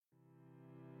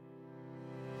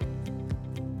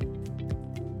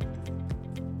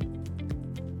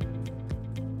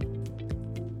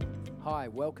Hi,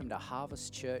 welcome to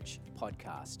Harvest Church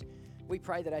Podcast. We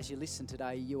pray that as you listen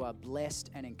today, you are blessed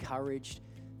and encouraged.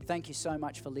 Thank you so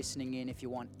much for listening in. If you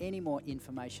want any more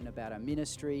information about our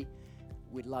ministry,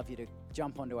 we'd love you to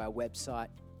jump onto our website,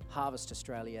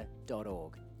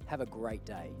 harvestaustralia.org. Have a great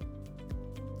day.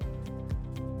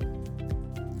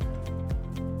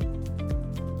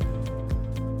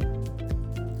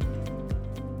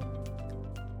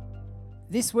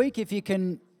 This week, if you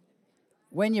can,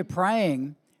 when you're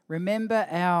praying, remember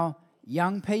our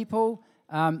young people.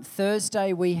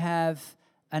 Thursday we have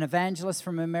an evangelist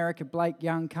from America, Blake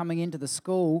Young, coming into the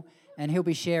school, and he'll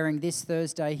be sharing this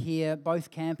Thursday here, both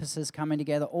campuses coming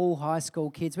together, all high school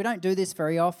kids. We don't do this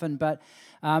very often, but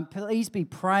please be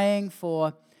praying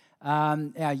for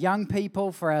our young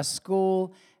people, for our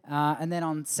school, and then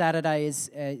on Saturday is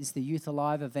the Youth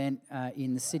Alive event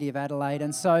in the city of Adelaide.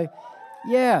 And so,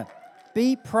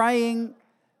 be praying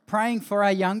for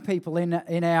our young people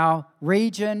in our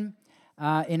region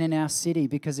and in our city,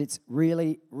 because it's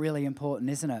really, really important,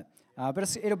 isn't it?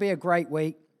 But it'll be a great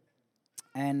week,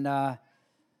 and I'm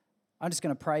just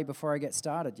going to pray before I get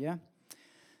started, yeah?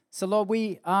 So, Lord,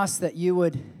 we ask that you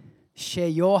would share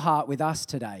your heart with us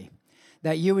today,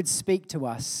 that you would speak to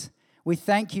us. We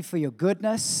thank you for your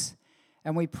goodness,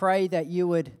 and we pray that you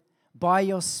would, by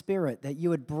your Spirit, that you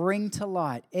would bring to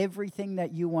light everything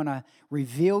that you want to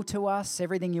reveal to us,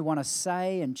 everything you want to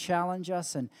say and challenge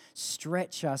us and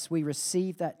stretch us. We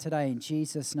receive that today in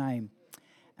Jesus' name.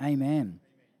 Amen.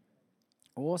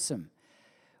 Awesome.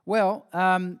 Well,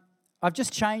 I've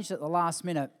just changed at the last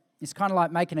minute. It's kind of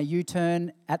like making a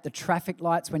U-turn at the traffic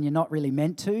lights when you're not really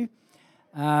meant to.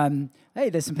 Hey,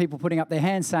 there's some people putting up their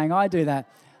hands saying I do that.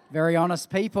 Very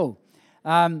honest people.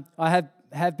 I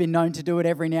have been known to do it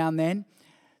every now and then.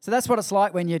 So that's what it's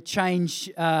like when you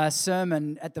change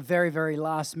sermon at the very, very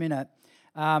last minute.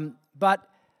 But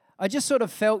I just sort of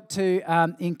felt to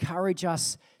encourage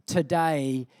us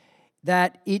today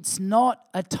that it's not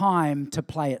a time to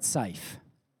play it safe.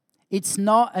 It's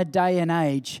not a day and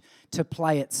age to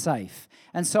play it safe.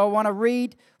 And so I want to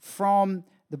read from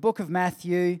the book of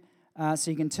Matthew,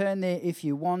 so you can turn there if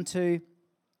you want to.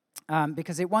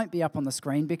 Because it won't be up on the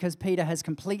screen, because Peter has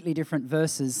completely different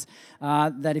verses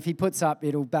that if he puts up,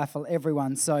 it'll baffle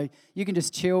everyone. So you can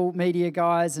just chill, media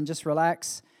guys, and just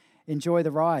relax, enjoy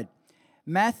the ride.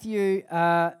 Matthew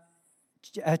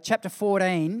chapter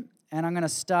 14, and I'm going to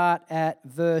start at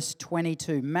verse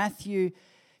 22. Matthew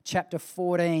chapter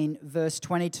 14, verse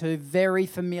 22, very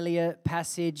familiar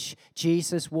passage,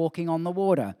 Jesus walking on the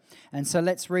water. And so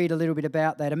let's read a little bit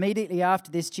about that. Immediately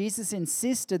after this, Jesus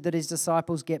insisted that his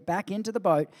disciples get back into the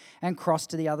boat and cross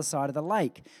to the other side of the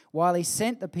lake, while he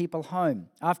sent the people home.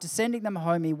 After sending them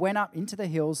home, he went up into the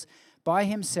hills by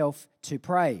himself to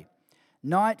pray.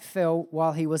 Night fell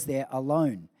while he was there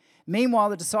alone. Meanwhile,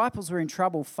 the disciples were in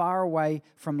trouble far away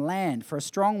from land, for a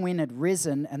strong wind had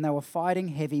risen and they were fighting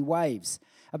heavy waves.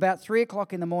 About 3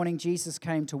 o'clock in the morning, Jesus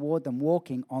came toward them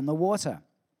walking on the water.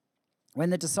 When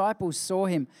the disciples saw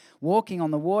him walking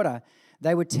on the water,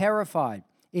 they were terrified.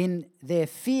 In their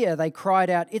fear, they cried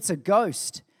out, "It's a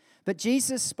ghost!" But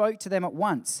Jesus spoke to them at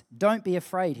once. "Don't be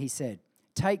afraid," he said.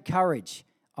 "Take courage,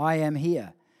 I am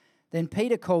here." Then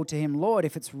Peter called to him, "Lord,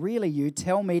 if it's really you,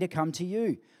 tell me to come to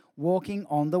you, walking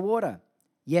on the water."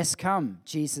 "Yes, come,"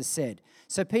 Jesus said.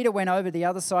 So Peter went over the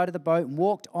other side of the boat and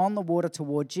walked on the water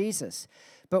toward Jesus.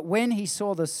 But when he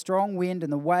saw the strong wind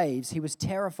and the waves, he was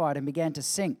terrified and began to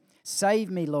sink. "Save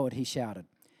me, Lord," he shouted.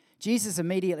 Jesus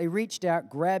immediately reached out,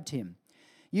 grabbed him.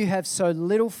 "You have so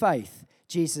little faith,"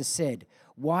 Jesus said.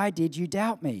 "Why did you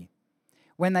doubt me?"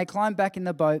 When they climbed back in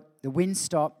the boat, the wind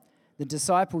stopped. The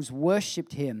disciples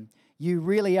worshipped him. "You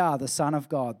really are the Son of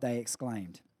God," they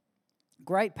exclaimed.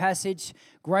 Great passage,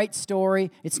 great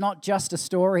story. It's not just a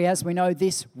story, as we know,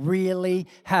 this really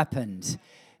happened.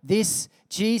 This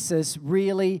Jesus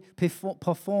really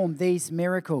performed these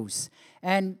miracles.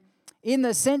 And in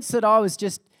the sense that I was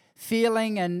just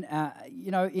feeling, and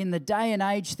in the day and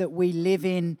age that we live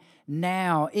in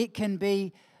now, it can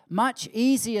be much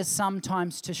easier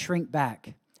sometimes to shrink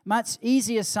back. Much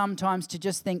easier sometimes to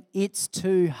just think it's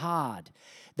too hard.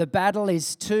 The battle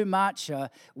is too much,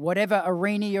 whatever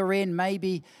arena you're in,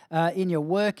 maybe in your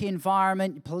work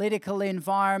environment, political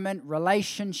environment,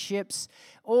 relationships,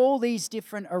 all these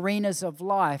different arenas of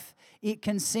life, it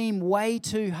can seem way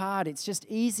too hard. It's just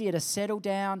easier to settle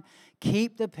down,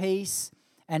 keep the peace,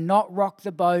 and not rock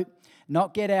the boat,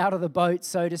 not get out of the boat,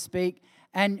 so to speak,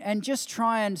 and just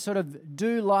try and sort of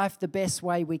do life the best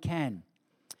way we can.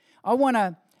 I want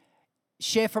to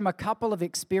share from a couple of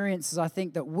experiences I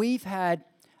think that we've had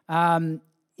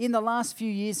in the last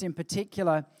few years in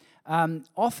particular.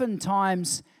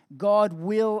 Oftentimes God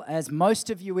will, as most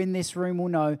of you in this room will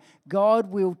know,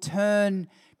 God will turn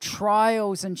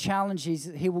trials and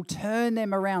challenges, He will turn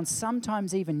them around,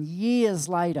 sometimes even years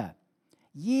later.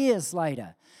 Years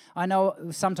later. I know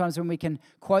sometimes when we can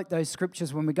quote those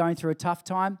scriptures when we're going through a tough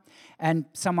time and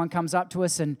someone comes up to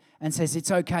us and says, it's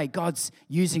okay, God's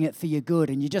using it for your good,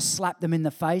 and you just slap them in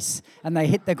the face and they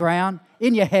hit the ground.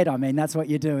 In your head, I mean, that's what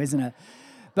you do, isn't it?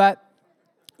 But,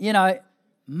 you know,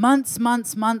 months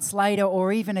later,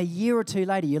 or even a year or two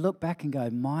later, you look back and go,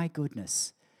 my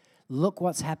goodness, look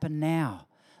what's happened now.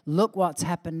 Look what's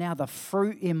happened now, the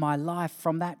fruit in my life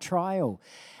from that trial.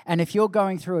 And if you're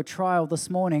going through a trial this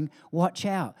morning, watch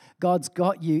out. God's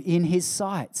got you in His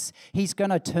sights. He's going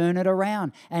to turn it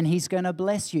around and He's going to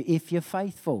bless you if you're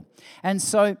faithful. And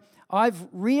so I've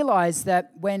realized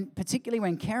that particularly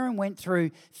when Karen went through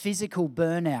physical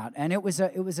burnout, and it was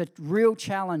a real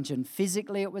challenge, and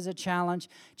physically it was a challenge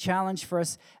for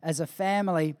us as a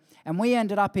family. And we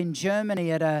ended up in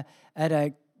Germany at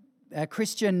a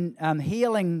Christian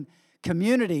healing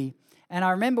community. And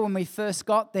I remember when we first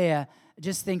got there,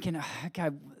 just thinking, okay,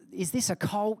 is this a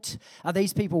cult? Are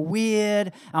these people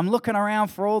weird? I'm looking around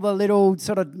for all the little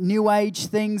sort of new age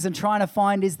things and trying to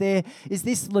find, is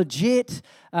this legit?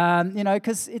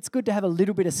 Because it's good to have a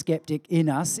little bit of skeptic in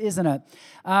us, isn't it?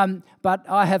 But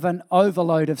I have an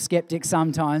overload of skeptics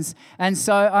sometimes. And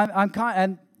so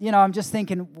I'm just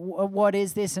thinking, what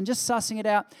is this? And just sussing it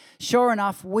out. Sure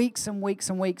enough, weeks and weeks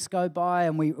and weeks go by,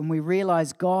 and we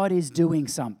realize God is doing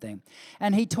something.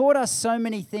 And He taught us so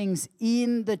many things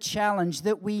in the challenge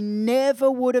that we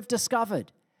never would have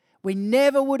discovered. We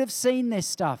never would have seen this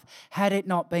stuff had it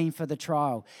not been for the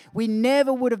trial. We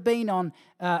never would have been on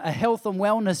a health and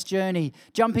wellness journey,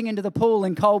 jumping into the pool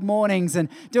in cold mornings and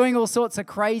doing all sorts of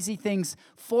crazy things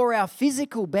for our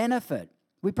physical benefit.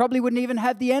 We probably wouldn't even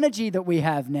have the energy that we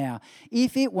have now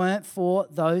if it weren't for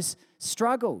those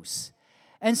struggles.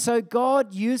 And so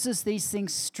God uses these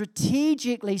things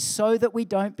strategically so that we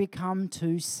don't become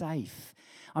too safe.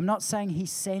 I'm not saying He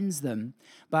sends them,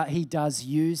 but He does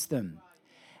use them.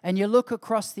 And you look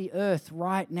across the earth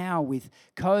right now with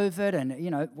COVID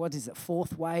and, what is it,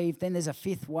 fourth wave, then there's a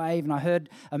fifth wave. And I heard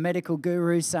a medical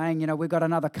guru saying, we've got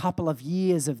another couple of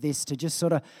years of this to just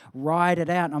sort of ride it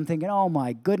out. And I'm thinking, oh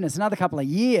my goodness, another couple of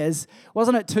years?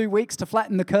 Wasn't it 2 weeks to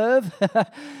flatten the curve?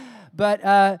 But,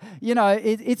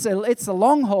 it's a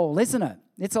long haul, isn't it?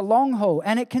 It's a long haul,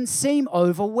 and it can seem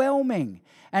overwhelming.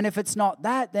 And if it's not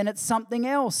that, then it's something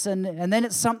else, and then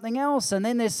it's something else, and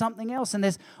then there's something else, and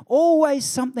there's always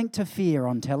something to fear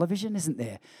on television, isn't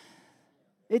there?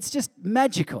 It's just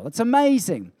magical. It's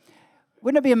amazing.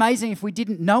 Wouldn't it be amazing if we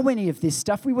didn't know any of this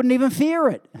stuff? We wouldn't even fear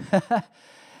it.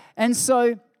 And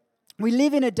so we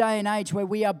live in a day and age where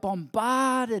we are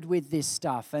bombarded with this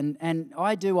stuff, and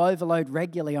I do overload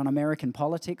regularly on American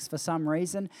politics for some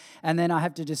reason, and then I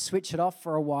have to just switch it off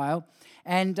for a while.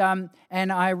 And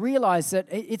I realize that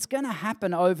it's going to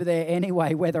happen over there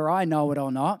anyway, whether I know it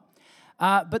or not.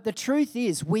 But the truth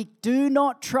is, we do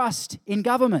not trust in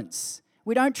governments.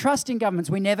 We don't trust in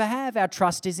governments. We never have. Our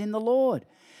trust is in the Lord.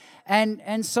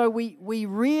 And so we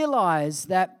realize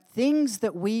that things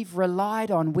that we've relied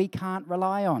on, we can't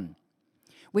rely on.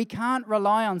 We can't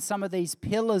rely on some of these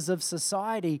pillars of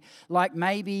society, like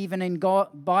maybe even in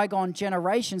bygone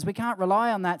generations. We can't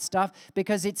rely on that stuff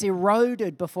because it's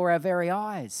eroded before our very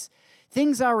eyes.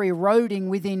 Things are eroding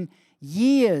within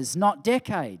years, not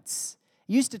decades.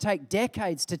 It used to take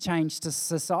decades to change to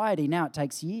society. Now it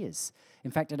takes years.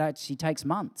 In fact, it actually takes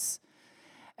months.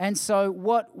 And so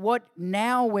what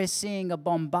now we're seeing a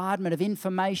bombardment of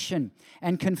information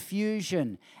and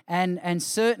confusion, and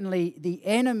certainly the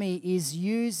enemy is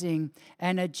using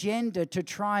an agenda to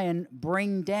try and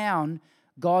bring down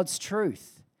God's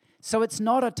truth. So it's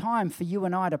not a time for you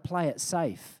and I to play it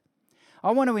safe. I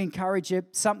want to encourage you,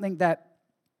 something that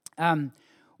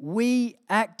we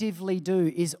actively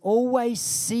do is always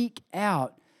seek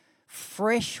out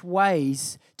fresh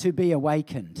ways to be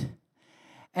awakened.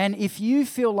 And if you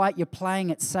feel like you're playing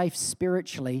it safe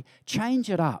spiritually, change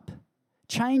it up.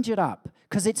 Change it up,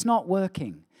 because it's not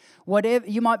working. Whatever,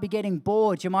 you might be getting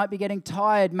bored, you might be getting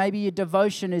tired, maybe your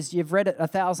devotion is you've read it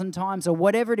 1,000 times or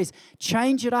whatever it is.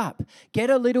 Change it up. Get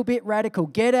a little bit radical.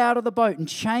 Get out of the boat and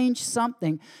change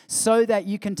something so that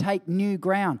you can take new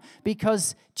ground,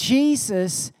 because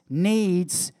Jesus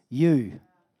needs you.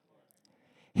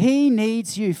 He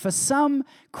needs you for some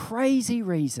crazy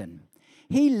reason.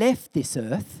 He left this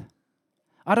earth.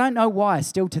 I don't know why,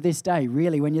 still to this day,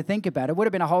 really, when you think about it. It would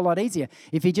have been a whole lot easier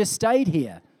if he just stayed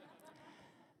here.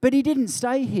 But he didn't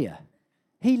stay here.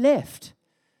 He left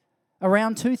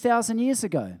around 2,000 years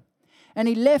ago. And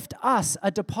he left us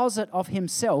a deposit of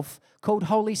himself called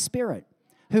Holy Spirit,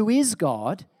 who is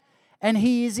God, and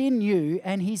he is in you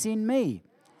and he's in me.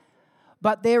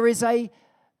 But there is a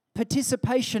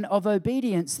participation of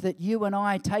obedience that you and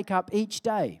I take up each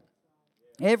day.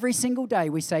 Every single day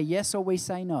we say yes or we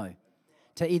say no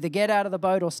to either get out of the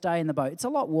boat or stay in the boat. It's a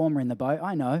lot warmer in the boat,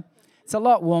 I know. It's a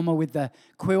lot warmer with the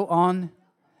quilt on.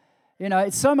 You know,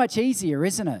 it's so much easier,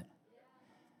 isn't it?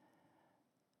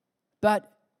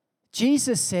 But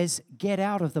Jesus says, get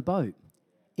out of the boat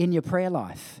in your prayer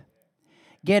life.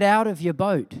 Get out of your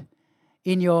boat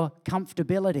in your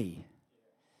comfortability.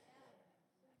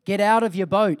 Get out of your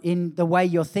boat in the way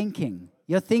you're thinking.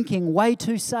 You're thinking way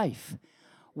too safe.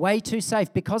 Way too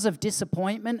safe because of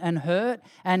disappointment and hurt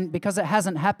and because it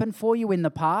hasn't happened for you in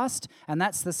the past. And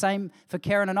that's the same for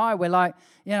Karen and I. We're like,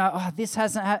 this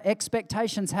hasn't,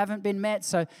 expectations haven't been met,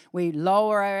 so we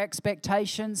lower our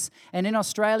expectations. And in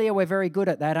Australia, we're very good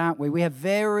at that, aren't we? We have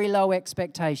very low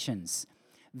expectations.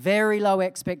 Very low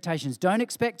expectations. Don't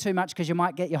expect too much because you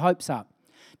might get your hopes up.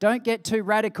 Don't get too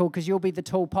radical because you'll be the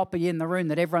tall poppy in the room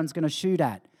that everyone's going to shoot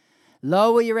at.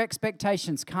 Lower your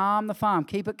expectations. Calm the farm.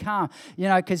 Keep it calm.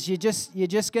 Because you're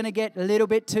just going to get a little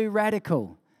bit too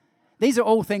radical. These are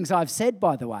all things I've said,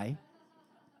 by the way,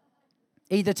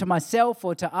 either to myself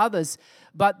or to others,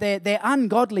 but they're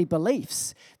ungodly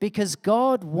beliefs because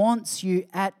God wants you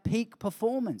at peak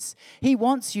performance. He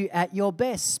wants you at your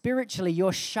best, spiritually,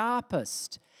 your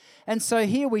sharpest. And so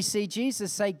here we see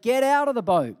Jesus say, get out of the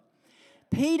boat.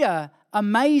 Peter,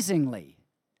 amazingly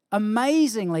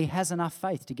has enough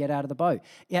faith to get out of the boat.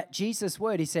 At Jesus'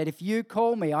 word, he said, if you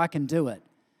call me, I can do it.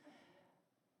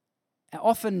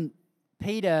 Often,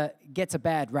 Peter gets a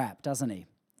bad rap, doesn't he?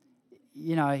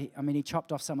 He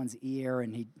chopped off someone's ear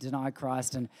and he denied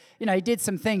Christ and, he did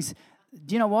some things.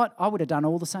 Do you know what? I would have done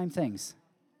all the same things.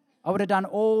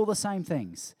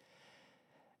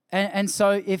 And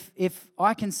so if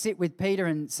I can sit with Peter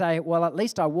and say, well, at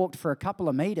least I walked for a couple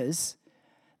of meters,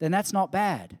 then that's not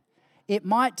bad. It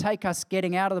might take us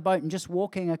getting out of the boat and just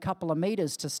walking a couple of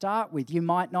meters to start with. You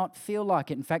might not feel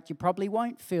like it. In fact, you probably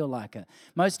won't feel like it.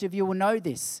 Most of you will know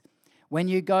this. When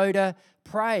you go to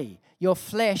pray, your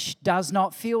flesh does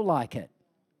not feel like it.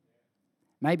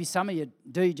 Maybe some of you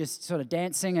do, just sort of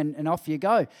dancing and off you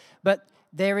go. But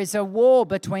there is a war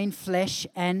between flesh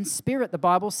and spirit. The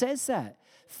Bible says that.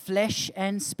 Flesh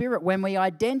and spirit. When we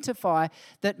identify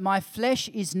that my flesh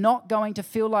is not going to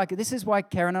feel like it. This is why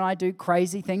Karen and I do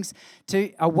crazy things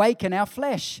to awaken our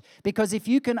flesh. Because if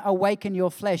you can awaken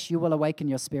your flesh, you will awaken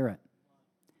your spirit.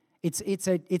 It's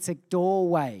a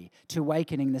doorway to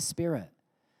awakening the spirit.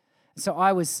 So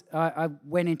I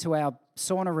went into our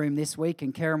sauna room this week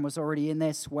and Karen was already in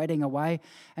there sweating away.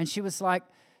 And she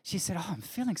said, oh, I'm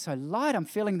feeling so light. I'm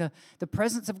feeling the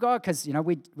presence of God because,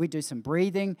 we do some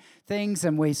breathing things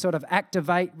and we sort of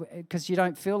activate because you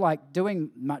don't feel like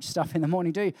doing much stuff in the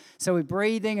morning, do you? So we're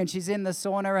breathing and she's in the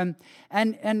sauna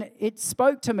and it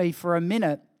spoke to me for a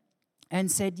minute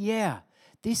and said,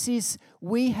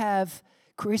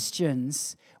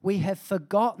 Christians, we have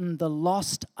forgotten the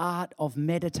lost art of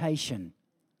meditation,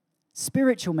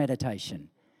 spiritual meditation.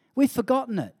 We've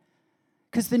forgotten it.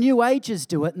 Because the New Agers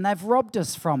do it and they've robbed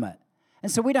us from it. And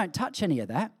so we don't touch any of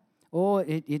that. Or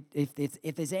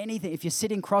if there's anything, if you're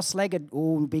sitting cross-legged,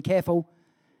 be careful.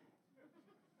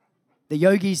 The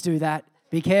yogis do that.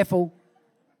 Be careful.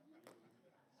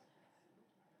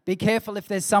 Be careful if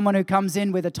there's someone who comes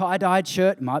in with a tie-dyed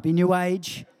shirt. It might be New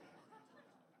Age.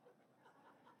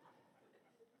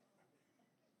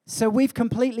 So we've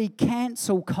completely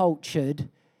cancel cultured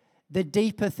the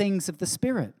deeper things of the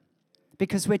Spirit.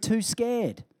 Because we're too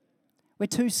scared. We're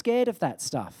too scared of that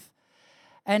stuff.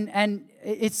 And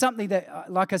it's something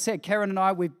that, like I said, Karen and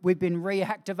I, we've been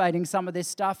reactivating some of this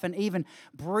stuff and even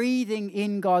breathing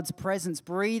in God's presence,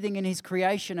 breathing in His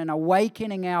creation and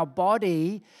awakening our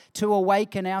body to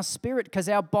awaken our spirit because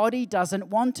our body doesn't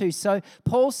want to. So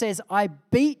Paul says, I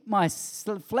beat my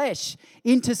flesh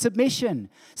into submission.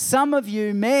 Some of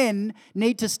you men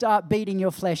need to start beating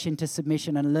your flesh into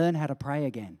submission and learn how to pray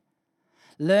again.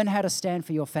 Learn how to stand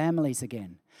for your families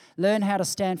again. Learn how to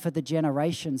stand for the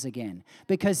generations again.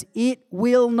 Because it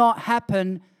will not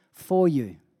happen for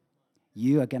you.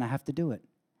 You are going to have to do it.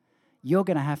 You're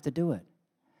going to have to do it.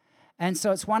 And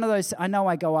so it's one of those, I know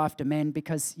I go after men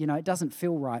because, it doesn't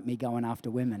feel right me going after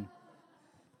women.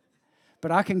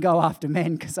 But I can go after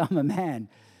men because I'm a man.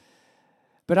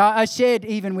 But I shared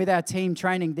even with our team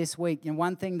training this week,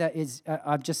 one thing that is,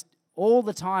 I've just, all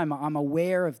the time I'm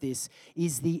aware of this,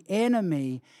 is the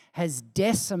enemy has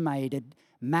decimated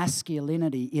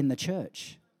masculinity in the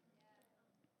church.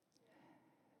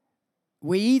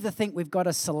 We either think we've got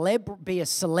to be a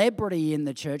celebrity in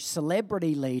the church,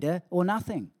 celebrity leader, or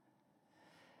nothing.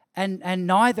 And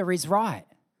neither is right.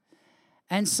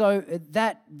 And so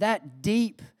that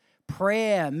deep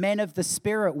prayer, men of the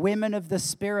Spirit, women of the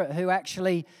Spirit who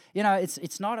actually,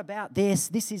 it's not about this.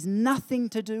 This is nothing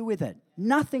to do with it.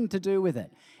 Nothing to do with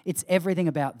it. It's everything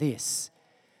about this.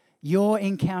 Your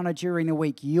encounter during the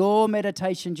week, your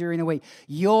meditation during the week,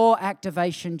 your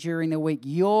activation during the week,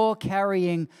 your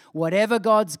carrying whatever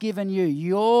God's given you,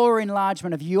 your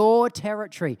enlargement of your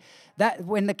territory. That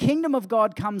when the kingdom of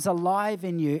God comes alive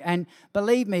in you, and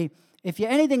believe me, if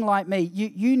you're anything like me,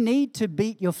 you need to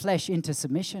beat your flesh into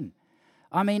submission.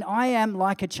 I mean, I am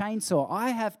like a chainsaw. I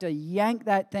have to yank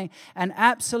that thing and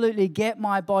absolutely get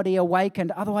my body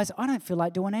awakened. Otherwise, I don't feel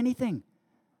like doing anything.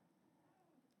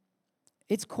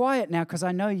 It's quiet now because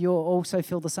I know you also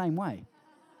feel the same way.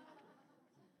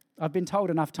 I've been told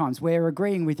enough times, we're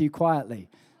agreeing with you quietly.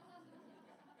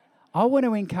 I want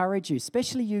to encourage you,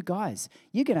 especially you guys,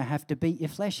 you're going to have to beat your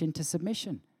flesh into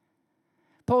submission.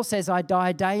 Paul says, I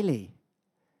die daily.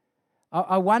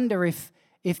 I wonder if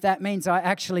that means I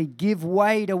actually give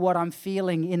way to what I'm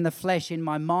feeling in the flesh, in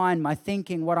my mind, my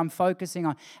thinking, what I'm focusing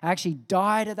on. I actually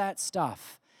die to that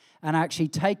stuff and I actually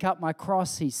take up my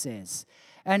cross, he says.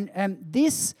 And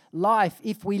this life,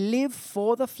 if we live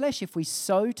for the flesh, if we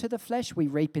sow to the flesh, we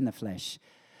reap in the flesh.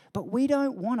 But we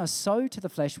don't want to sow to the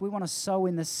flesh. We want to sow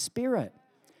in the Spirit.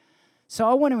 So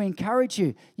I want to encourage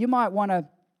you. You might want to,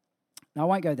 no, I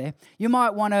won't go there. You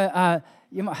might want to, I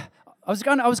was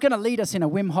going to lead us in a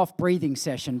Wim Hof breathing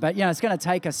session, but it's going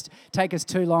to take us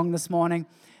too long this morning.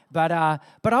 But I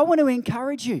want to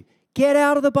encourage you. Get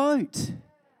out of the boat.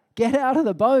 Get out of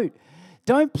the boat.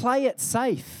 Don't play it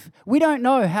safe. We don't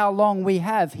know how long we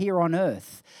have here on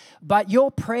earth, but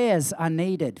your prayers are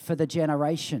needed for the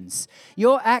generations.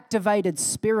 Your activated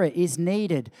spirit is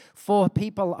needed for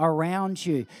people around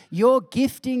you. Your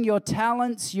gifting, your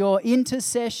talents, your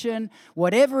intercession,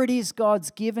 whatever it is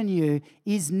God's given you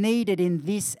is needed in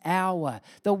this hour.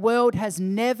 The world has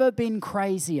never been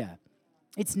crazier.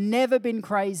 It's never been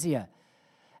crazier.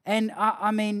 And I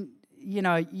mean,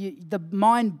 the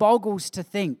mind boggles to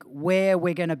think where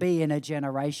we're going to be in a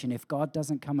generation if God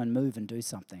doesn't come and move and do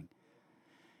something.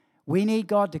 We need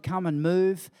God to come and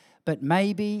move, but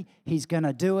maybe He's going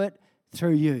to do it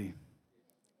through you.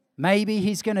 Maybe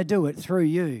He's going to do it through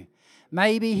you.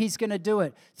 Maybe He's going to do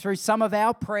it through some of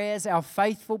our prayers, our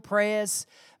faithful prayers.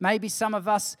 Maybe some of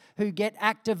us who get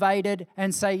activated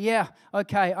and say, yeah,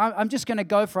 okay, I'm just going to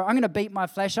go for it. I'm going to beat my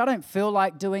flesh. I don't feel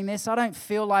like doing this. I don't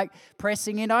feel like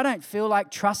pressing in. I don't feel like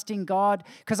trusting God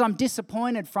because I'm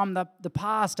disappointed from the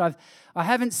past. I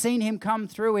haven't seen Him come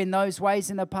through in those ways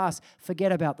in the past.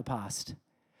 Forget about the past.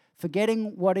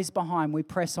 Forgetting what is behind, we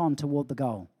press on toward the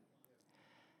goal.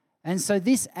 And so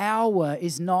this hour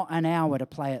is not an hour to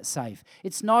play it safe.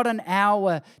 It's not an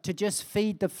hour to just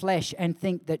feed the flesh and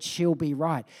think that she'll be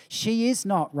right. She is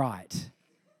not right.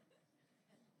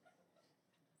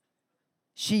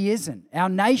 She isn't. Our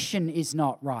nation is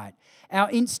not right.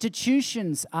 Our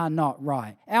institutions are not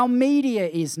right. Our media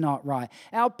is not right.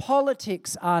 Our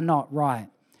politics are not right.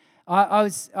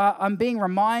 I'm being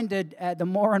reminded, the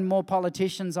more and more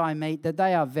politicians I meet, that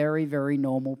they are very, very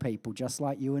normal people, just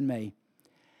like you and me.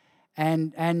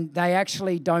 And they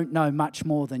actually don't know much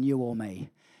more than you or me.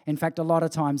 In fact, a lot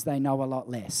of times they know a lot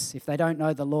less. If they don't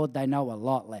know the Lord, they know a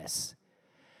lot less.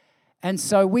 And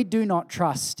so we do not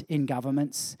trust in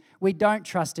governments. We don't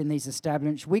trust in these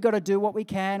establishments. We've got to do what we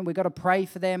can. We've got to pray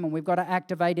for them, and we've got to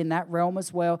activate in that realm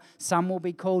as well. Some will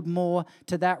be called more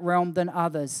to that realm than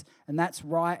others, and that's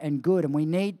right and good, and we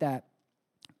need that.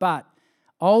 But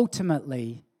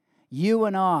ultimately, you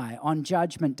and I on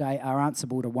Judgment Day are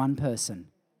answerable to one person.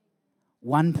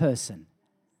 One person,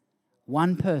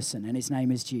 and His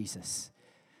name is Jesus.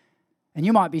 And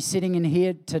you might be sitting in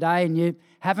here today and you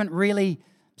haven't really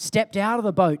stepped out of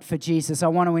the boat for Jesus. I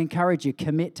want to encourage you,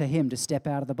 commit to Him to step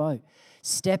out of the boat.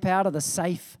 Step out of the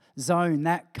safe zone,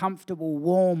 that comfortable,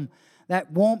 warm,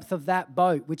 that warmth of that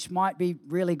boat, which might be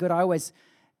really good. I always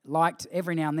liked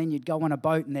every now and then you'd go on a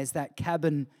boat and there's that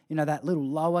cabin, that little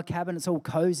lower cabin. It's all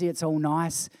cozy, it's all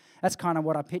nice. That's kind of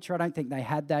what I picture. I don't think they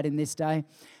had that in this day.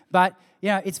 But,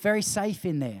 it's very safe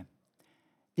in there.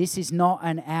 This is not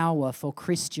an hour for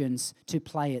Christians to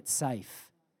play it safe.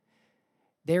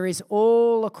 There is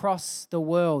all across the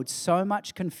world so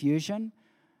much confusion.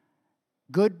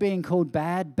 Good being called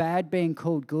bad, bad being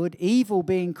called good, evil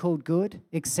being called good,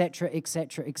 etc.,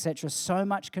 etc., etc. So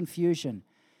much confusion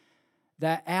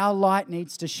that our light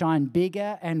needs to shine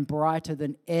bigger and brighter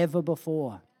than ever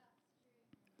before.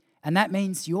 And that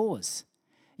means yours.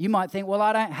 You might think, well,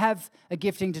 I don't have a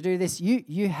gifting to do this.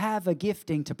 You have a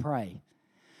gifting to pray.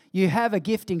 You have a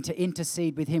gifting to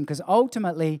intercede with Him, because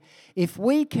ultimately, if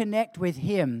we connect with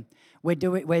Him, we're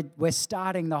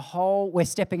starting we're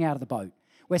stepping out of the boat.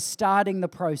 We're starting the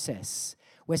process.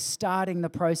 We're starting the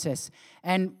process.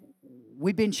 And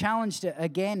we've been challenged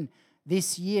again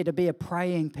this year to be a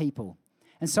praying people.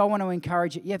 And so I want to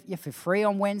encourage you, if you're free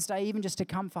on Wednesday, even just to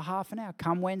come for half an hour,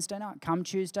 come Wednesday night, come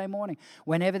Tuesday morning,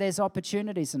 whenever there's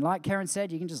opportunities. And like Karen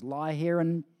said, you can just lie here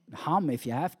and hum if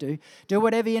you have to. Do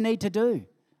whatever you need to do.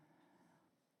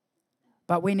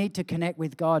 But we need to connect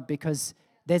with God, because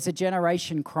there's a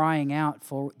generation crying out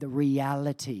for the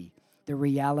reality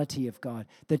of God,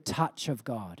 the touch of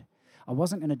God. I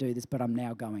wasn't going to do this, but I'm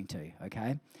now going to,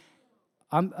 okay?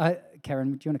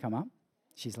 Karen, do you want to come up?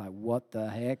 She's like, what the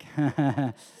heck?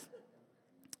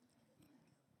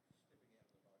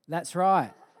 That's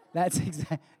right. That's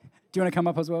exactly. Do you want to come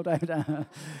up as well, David? Okay.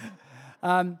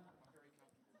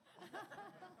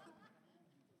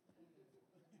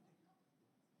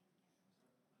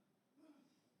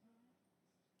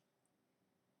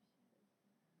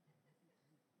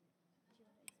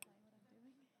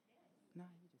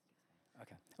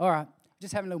 All right.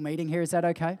 Just having a little meeting here. Is that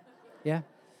okay? Yeah?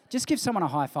 Just give someone a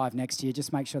high five next to you.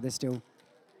 Just make sure they're still...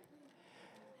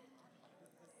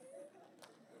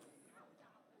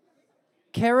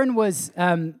 Karen was,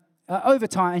 over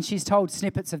time, and she's told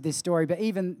snippets of this story, but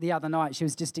even the other night, she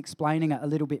was just explaining it a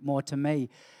little bit more to me,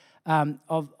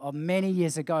 of many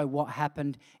years ago, what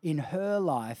happened in her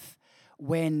life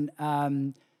when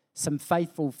some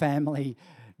faithful family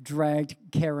dragged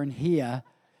Karen here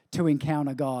to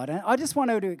encounter God. And I just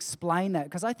want her to explain that,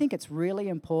 because I think it's really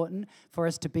important for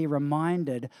us to be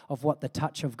reminded of what the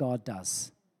touch of God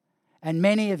does. And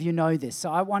many of you know this,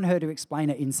 so I want her to explain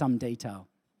it in some detail.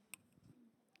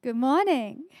 Good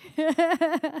morning.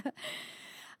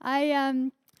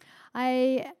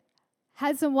 I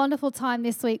had some wonderful time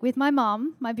this week with my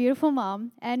mum, my beautiful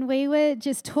mum, and we were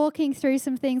just talking through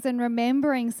some things and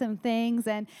remembering some things,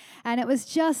 and it was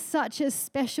just such a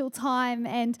special time.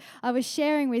 And I was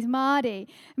sharing with Marty,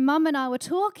 Mum and I were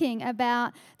talking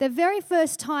about the very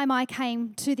first time I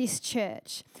came to this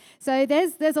church. So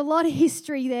there's a lot of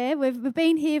history there. We've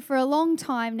been here for a long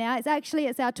time now. It's our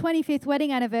 25th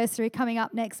wedding anniversary coming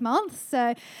up next month.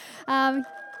 So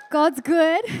God's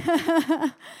good.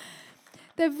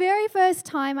 The very first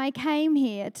time I came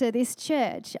here to this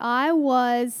church, I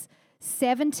was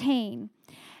 17.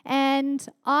 And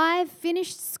I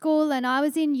finished school and I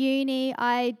was in uni.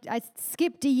 I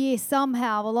skipped a year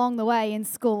somehow along the way in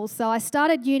school. So I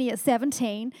started uni at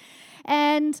 17.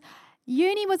 And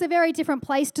uni was a very different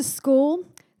place to school.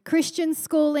 Christian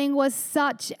schooling was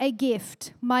such a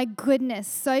gift. My goodness,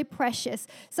 so precious.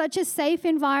 Such a safe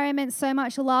environment, so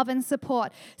much love and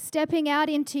support. Stepping out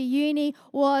into uni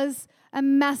was a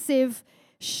massive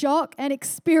shock and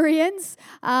experience.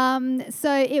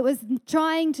 So it was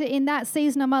trying to, in that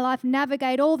season of my life,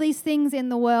 navigate all these things in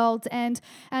the world. And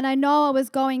I know I was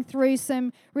going through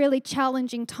some really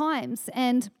challenging times.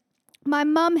 And my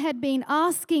mum had been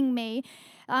asking me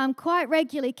quite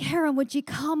regularly, Karen, would you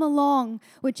come along?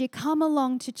 Would you come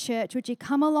along to church? Would you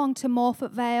come along to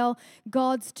Morphett Vale?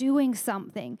 God's doing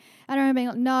something. And I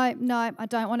remember being like, no, I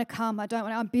don't want to come.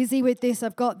 I'm busy with this.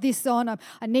 I've got this on.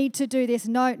 I need to do this.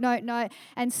 No.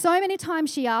 And so many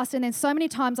times she asked, and then so many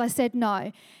times I said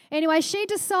no. Anyway, she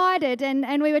decided,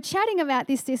 and we were chatting about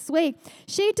this week,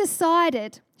 she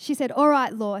said, all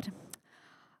right, Lord,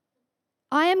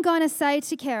 I am going to say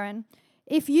to Karen,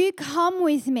 if you come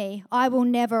with me, I will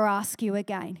never ask you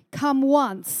again. Come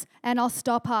once and I'll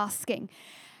stop asking.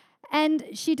 And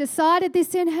she decided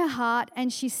this in her heart,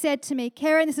 and she said to me,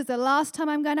 Karen, this is the last time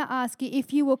I'm going to ask you.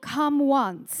 If you will come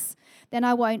once, then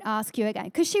I won't ask you again.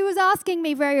 Because she was asking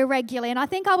me very regularly, and I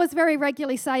think I was very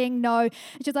regularly saying no. And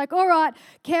she's like, all right,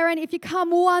 Karen, if you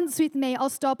come once with me, I'll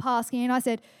stop asking. And I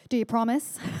said, do you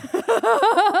promise?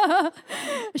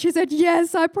 She said,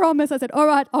 yes, I promise. I said, all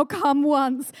right, I'll come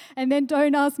once, and then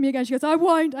don't ask me again. She goes, I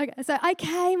won't. So I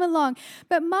came along.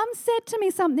 But Mum said to me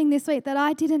something this week that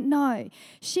I didn't know.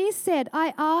 She said,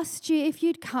 I asked you if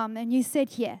you'd come, and you said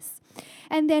yes.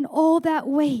 And then all that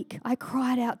week, I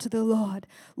cried out to the Lord,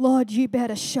 Lord, you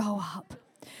better show up.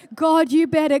 God, you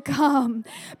better come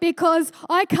because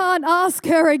I can't ask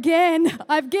her again.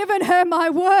 I've given her my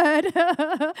word.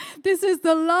 This is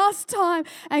the last time.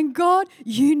 And God,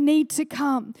 you need to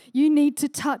come. You need to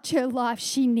touch her life.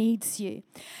 She needs you.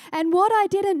 And what I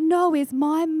didn't know is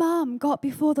my mum got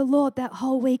before the Lord that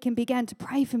whole week and began to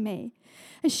pray for me.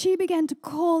 And she began to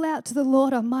call out to the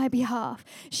Lord on my behalf.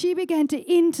 She began to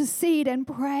intercede and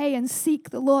pray and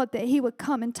seek the Lord that he would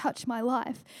come and touch my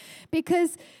life.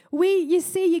 Because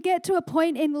you get to a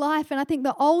point in life, and I think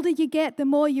the older you get, the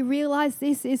more you realize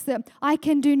this, is that I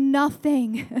can do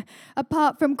nothing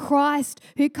apart from Christ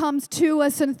who comes to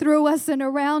us and through us and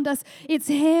around us. It's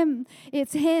him.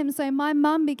 It's him. So my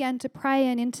mum began to pray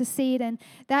and intercede, and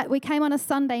that we came on a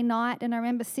Sunday night, and I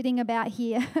remember sitting about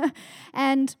here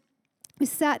and we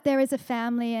sat there as a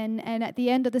family, and at the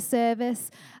end of the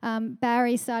service,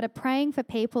 Barry started praying for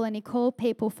people, and he called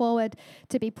people forward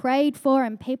to be prayed for,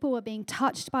 and people were being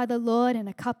touched by the Lord, and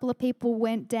a couple of people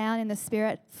went down in the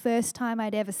Spirit. First time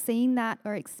I'd ever seen that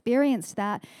or experienced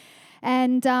that.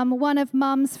 And one of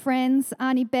Mum's friends,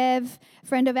 Auntie Bev,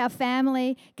 friend of our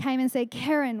family, came and said,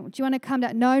 Karen, do you want to come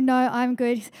down? No, I'm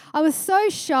good. I was so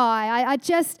shy.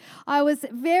 I was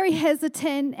very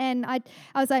hesitant, and I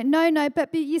was like, no.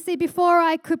 But you see, before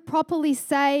I could properly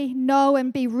say no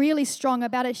and be really strong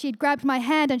about it, she'd grabbed my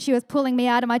hand and she was pulling me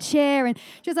out of my chair, and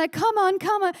she was like, come on.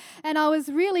 And I was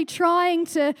really trying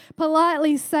to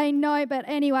politely say no, but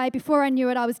anyway, before I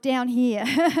knew it, I was down here,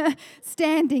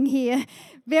 standing here,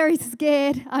 very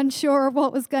scared, unsure of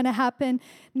what was going to happen,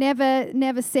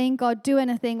 never seen God do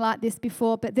anything like this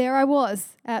before, but there I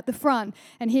was at the front,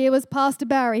 and here was Pastor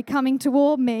Barry coming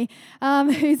toward me,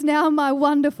 who's now my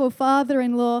wonderful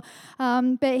father-in-law,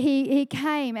 but he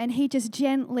came and he just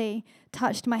gently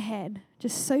touched my head,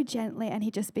 just so gently, and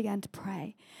he just began to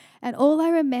pray. And all I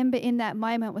remember in that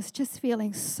moment was just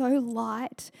feeling so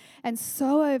light and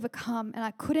so overcome, and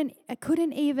I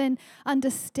couldn't even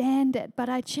understand it, but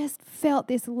I just felt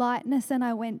this lightness, and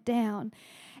I went down.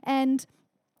 And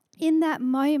in that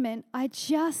moment, I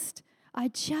just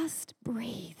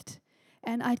breathed,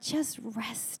 and I just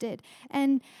rested,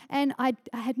 and I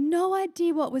had no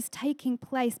idea what was taking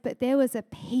place, but there was a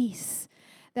peace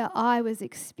that I was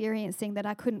experiencing that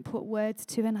I couldn't put words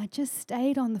to, and I just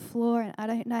stayed on the floor, and I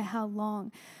don't know how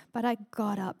long, but I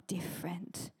got up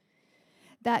different.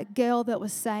 That girl that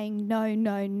was saying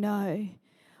no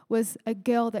was a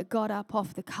girl that got up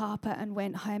off the carpet and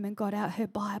went home and got out her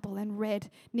Bible and read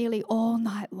nearly all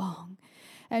night long,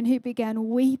 and who began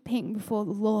weeping before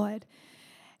the Lord.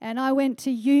 And I went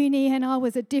to uni, and I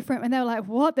was and they were like,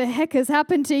 what the heck has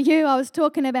happened to you? I was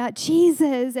talking about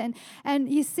Jesus.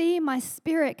 And you see, my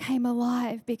spirit came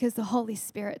alive because the Holy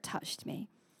Spirit touched me.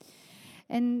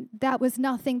 And that was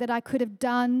nothing that I could have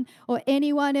done, or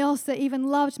anyone else that even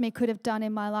loved me could have done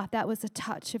in my life. That was a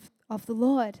touch of the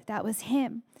Lord. That was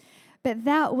him. But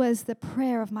that was the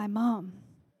prayer of my mom,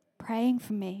 praying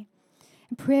for me.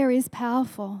 And prayer is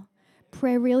powerful.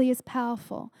 Prayer really is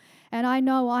powerful. And I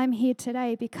know I'm here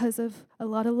today because of a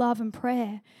lot of love and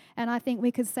prayer. And I think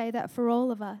we could say that for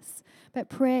all of us. But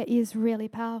prayer is really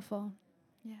powerful.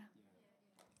 Yeah.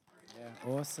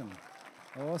 Yeah,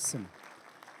 awesome.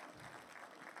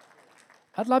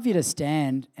 I'd love you to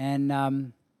stand, and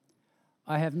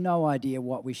I have no idea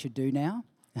what we should do now.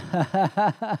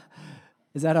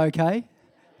 Is that okay?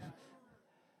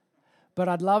 But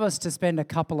I'd love us to spend a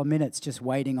couple of minutes just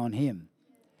waiting on him.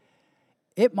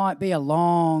 It might be a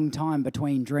long time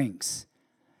between drinks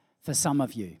for some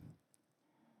of you,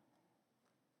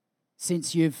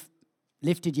 since you've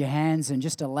lifted your hands and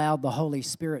just allowed the Holy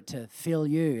Spirit to fill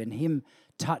you and him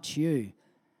touch you.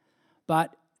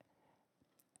 But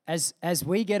as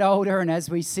we get older and as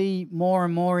we see more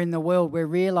and more in the world, we're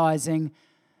realizing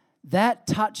that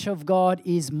touch of God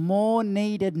is more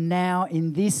needed now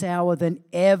in this hour than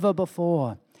ever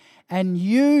before. And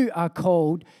you are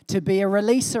called to be a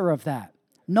releaser of that.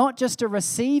 Not just a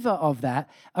receiver of that,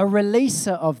 a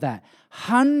releaser of that.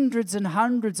 Hundreds and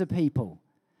hundreds of people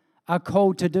are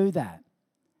called to do that.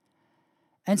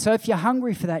 And so if you're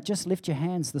hungry for that, just lift your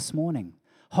hands this morning.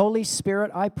 Holy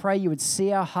Spirit, I pray you would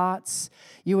see our hearts,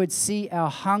 you would see our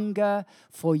hunger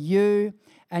for you,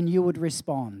 and you would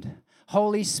respond.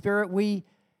 Holy Spirit, we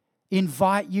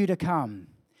invite you to come.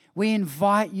 We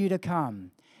invite you to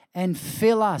come and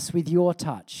fill us with your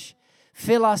touch.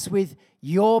 Fill us with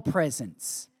your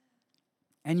presence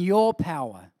and your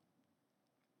power,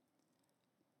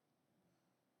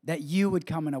 that you would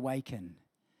come and awaken,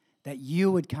 that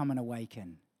you would come and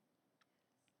awaken.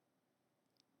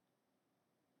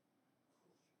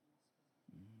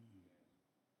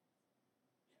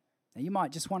 Now you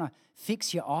might just want to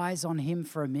fix your eyes on him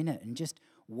for a minute and just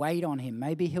wait on him.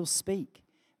 Maybe he'll speak.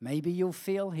 Maybe you'll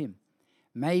feel him.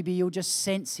 Maybe you'll just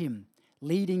sense him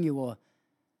leading you or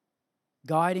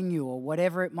guiding you or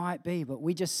whatever it might be. But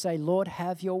we just say, Lord,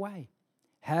 have your way.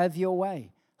 Have your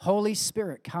way. Holy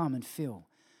Spirit, come and fill.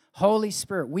 Holy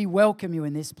Spirit, we welcome you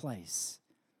in this place.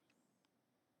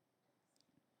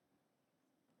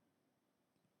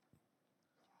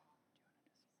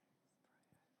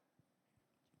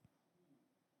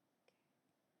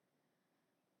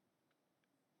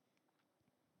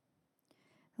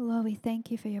 Lord, we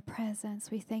thank you for your presence.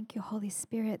 We thank you, Holy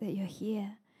Spirit, that you're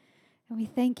here. And we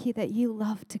thank you that you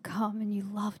love to come and you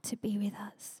love to be with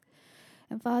us.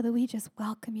 And Father, we just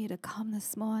welcome you to come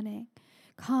this morning.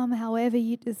 Come however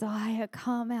you desire.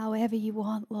 Come however you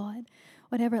want, Lord.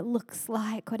 Whatever it looks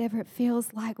like, whatever it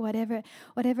feels like, whatever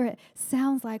it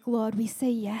sounds like, Lord, we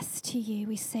say yes to you.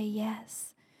 We say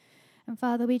yes. And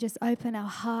Father, we just open our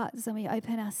hearts and we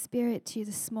open our spirit to you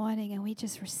this morning and we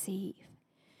just receive.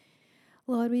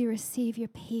 Lord, we receive your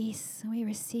peace and we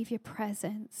receive your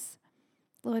presence.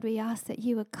 Lord, we ask that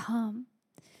you would come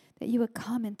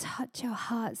and touch our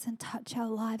hearts and touch our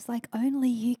lives like only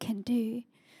you can do.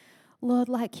 Lord,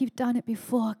 like you've done it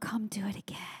before, come do it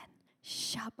again.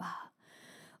 Shabbat.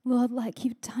 Lord, like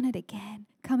you've done it again,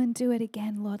 come and do it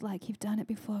again, Lord, like you've done it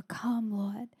before. Come,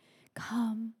 Lord,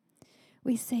 come.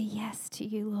 We say yes to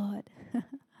you, Lord.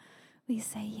 We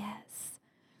say yes.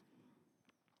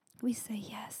 We say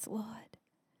yes, Lord.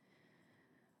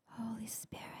 Holy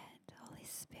Spirit,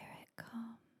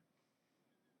 come.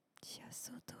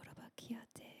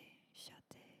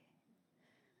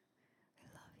 We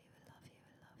love you, we love you,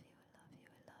 we love you, we love you,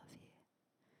 we love you.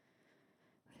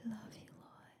 We love you,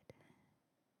 Lord.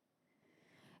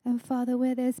 And Father,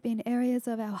 where there's been areas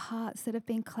of our hearts that have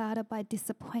been clouded by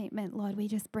disappointment, Lord, we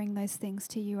just bring those things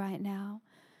to you right now.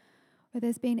 Where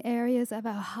there's been areas of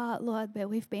our heart, Lord, where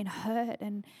we've been hurt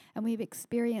and we've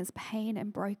experienced pain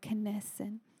and brokenness.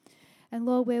 And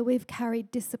Lord, where we've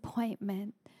carried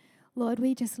disappointment, Lord,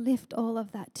 we just lift all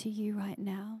of that to you right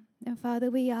now. And Father,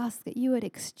 we ask that you would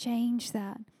exchange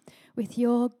that with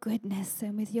your goodness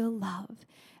and with your love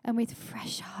and with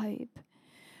fresh hope.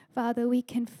 Father, we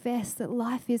confess that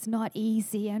life is not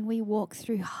easy and we walk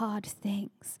through hard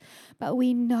things, but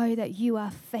we know that you are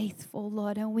faithful,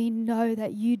 Lord, and we know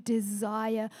that you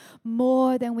desire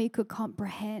more than we could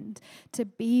comprehend to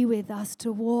be with us,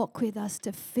 to walk with us,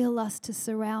 to fill us, to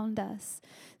surround us.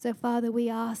 So, Father, we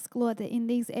ask, Lord, that in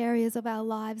these areas of our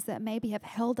lives that maybe have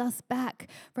held us back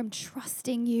from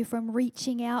trusting you, from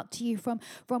reaching out to you, from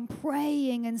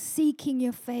praying and seeking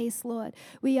your face, Lord,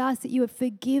 we ask that you would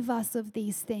forgive us of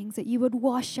these things, that you would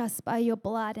wash us by your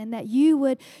blood, and that you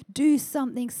would do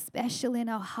something special in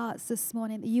our hearts this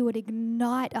morning, that you would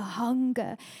ignite a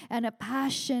hunger and a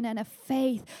passion and a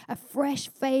faith, a fresh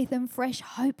faith and fresh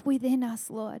hope within us,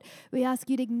 Lord. We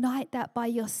ask you to ignite that by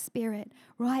your Spirit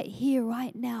right here,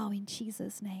 right now, in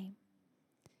Jesus' name.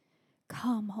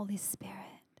 Come, Holy Spirit.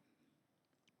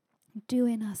 Do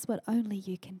in us what only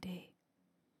you can do.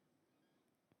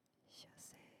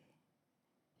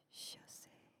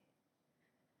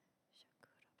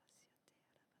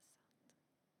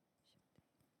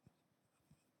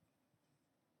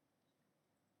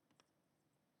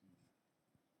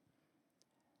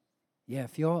 Yeah,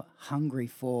 if you're hungry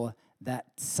for that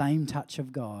same touch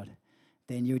of God,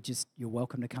 then you're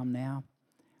welcome to come now.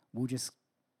 We'll just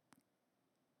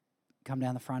come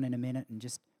down the front in a minute and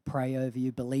just pray over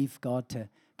you. Believe God to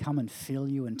come and fill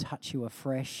you and touch you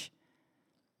afresh.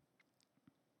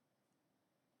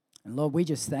 And Lord, we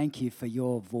just thank you for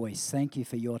your voice. Thank you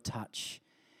for your touch.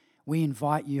 We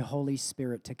invite you, Holy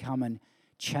Spirit, to come and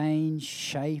change,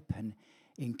 shape, and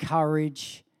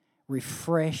encourage,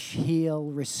 refresh, heal,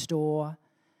 restore.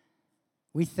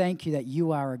 We thank you that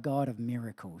you are a God of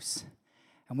miracles.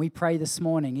 And we pray this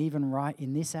morning, even right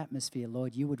in this atmosphere,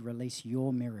 Lord, you would release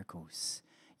your miracles,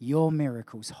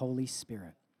 Holy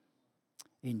Spirit.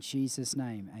 In Jesus'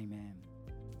 name, amen.